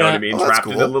 you know what I mean, trapped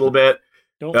it a little bit.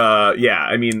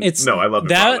 I mean, I love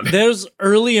that. Those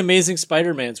early Amazing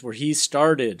Spider-Mans where he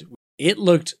started, it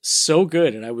looked so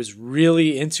good, and I was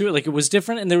really into it. Like it was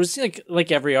different, and there was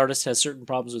like every artist has certain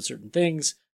problems with certain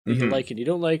things that you like and you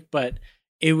don't like, but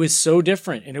it was so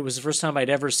different, and it was the first time I'd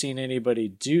ever seen anybody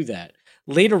do that.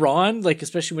 Later on, like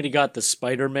especially when he got the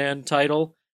Spider-Man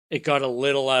title, it got a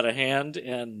little out of hand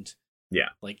and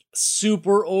like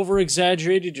super over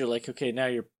exaggerated. You're like, okay, now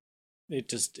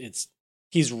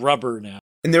he's rubber now.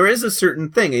 And there is a certain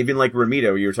thing, even like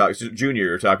Romita, Junior, you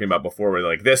were talking about before, where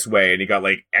like this way, and he got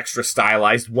like extra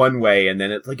stylized one way, and then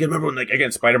it's like, I remember when like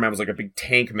again Spider-Man was like a big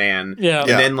tank man, and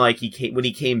then like when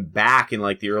he came back in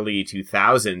like the early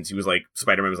 2000s, he was like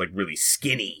Spider-Man was like really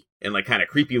skinny and like kind of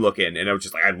creepy looking, and I was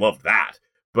just like, I loved that.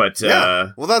 But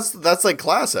well, that's like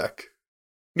classic.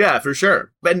 Yeah, for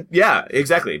sure. But yeah,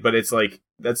 exactly. But it's like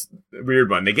that's a weird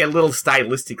one. They get a little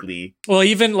stylistically. Well,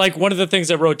 even like one of the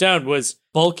things I wrote down was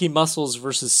bulky muscles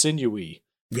versus sinewy.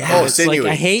 Yeah, sinewy.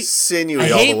 Like, I hate sinewy.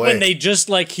 I all hate the way. when they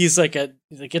he's like a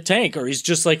tank, or he's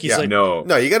just like no.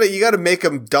 You gotta make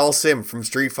him Dal Sim from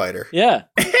Street Fighter. Yeah.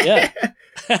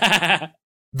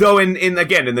 Though in the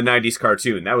 90s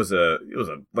cartoon, it was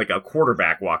like a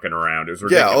quarterback walking around. It was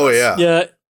ridiculous. Yeah.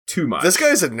 Too much. This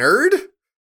guy's a nerd.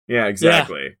 Yeah,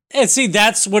 exactly. Yeah. And see,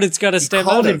 that's what it's got to stand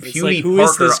out. Him It's Puny like, who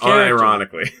Parker, is this character?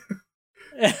 Ironically.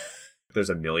 There's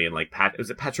a million like was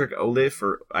it Patrick Olive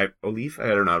or Olive? I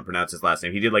don't know how to pronounce his last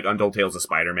name. He did like Untold Tales of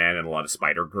Spider-Man and a lot of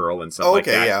Spider Girl and stuff like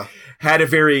that. Yeah. Had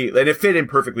and it fit in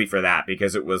perfectly for that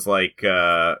because it was like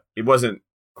it wasn't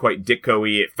quite Ditko-y.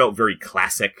 It felt very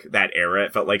classic, that era.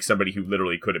 It felt like somebody who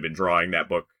literally could have been drawing that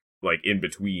book like in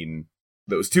between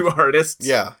those two artists.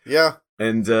 Yeah.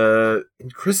 And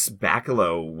Chris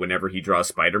Bacalo, whenever he draws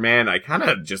Spider-Man, I kind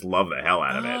of just love the hell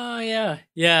out of it. Oh,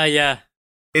 yeah.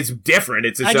 It's different.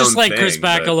 It's its I just own like thing, Chris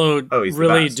Bacalo but, he's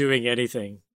really doing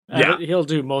anything. Yeah. He'll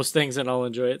do most things and I'll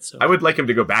enjoy it. So I would like him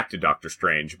to go back to Doctor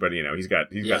Strange, but he's got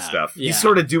stuff. Yeah. He's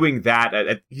sort of doing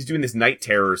that. He's doing this Night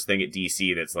Terrors thing at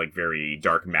DC that's like very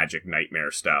dark magic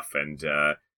nightmare stuff. And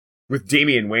with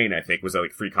Damian Wayne, I think was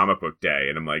like Free Comic Book Day,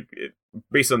 and I'm like,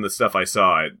 based on the stuff I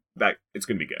saw, that it's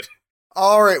going to be good.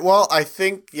 All right. Well, I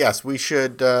think yes, we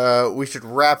should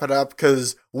wrap it up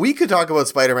because we could talk about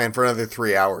Spider-Man for another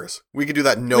 3 hours. We could do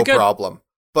that no problem.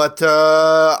 But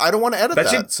I don't want to edit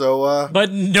that. So,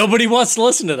 but nobody wants to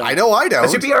listen to that. I know I don't.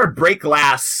 That should be our break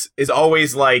glass. Is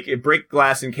always like a break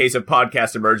glass in case of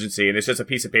podcast emergency, and it's just a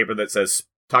piece of paper that says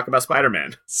 "Talk about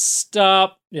Spider-Man."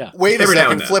 Stop. Yeah. Wait a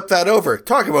second. Flip that over.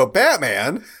 Talk about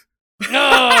Batman.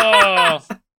 No.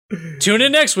 Tune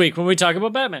in next week when we talk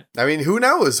about Batman. I mean, who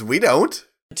knows? We don't.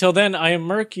 Until then, I am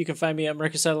Merc. You can find me at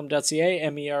mercasylum.ca,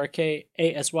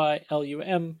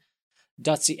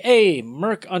 merkaslum.ca,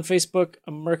 Merc on Facebook,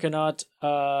 Mercanaut,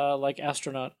 like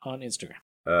astronaut on Instagram.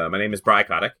 My name is Bri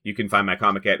Kotick. You can find my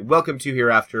comic at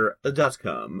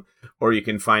welcometohereafter.com, or you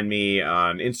can find me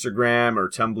on Instagram or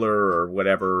Tumblr or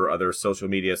whatever other social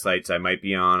media sites I might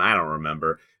be on. I don't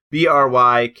remember.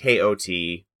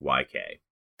 BRYKOTYK.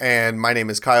 And my name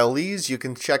is Kyle Lees. You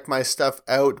can check my stuff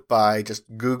out by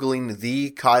just Googling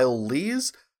the Kyle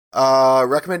Lees.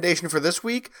 Recommendation for this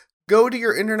week, go to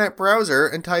your internet browser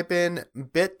and type in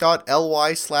bit.ly/ski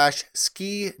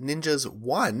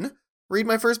ninjas1. Read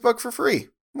my first book for free.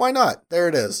 Why not? There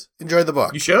it is. Enjoy the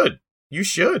book. You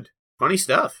should. Funny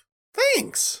stuff.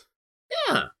 Thanks.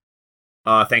 Yeah.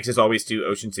 Thanks as always to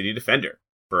Ocean City Defender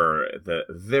for the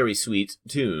very sweet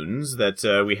tunes that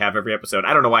we have every episode.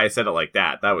 I don't know why I said it like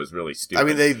that. That was really stupid. I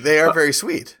mean, they are very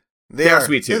sweet. They are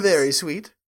sweet tunes. They're very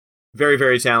sweet. Very,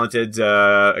 very talented.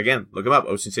 Again, look them up.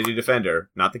 Ocean City Defender.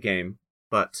 Not the game,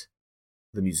 but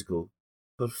the musical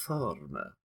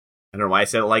performer. I don't know why I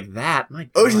said it like that. My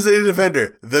God. Ocean City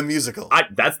Defender, the musical.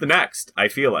 That's the next. I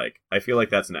feel like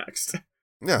that's next.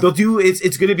 Yeah. They'll do.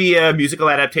 It's going to be a musical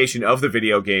adaptation of the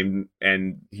video game,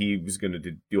 and he was going to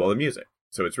do all the music.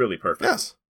 So it's really perfect.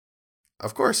 Yes.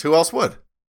 Of course. Who else would?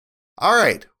 All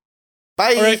right.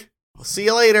 Bye. All right. We'll see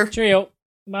you later. Cheerio.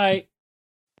 Bye.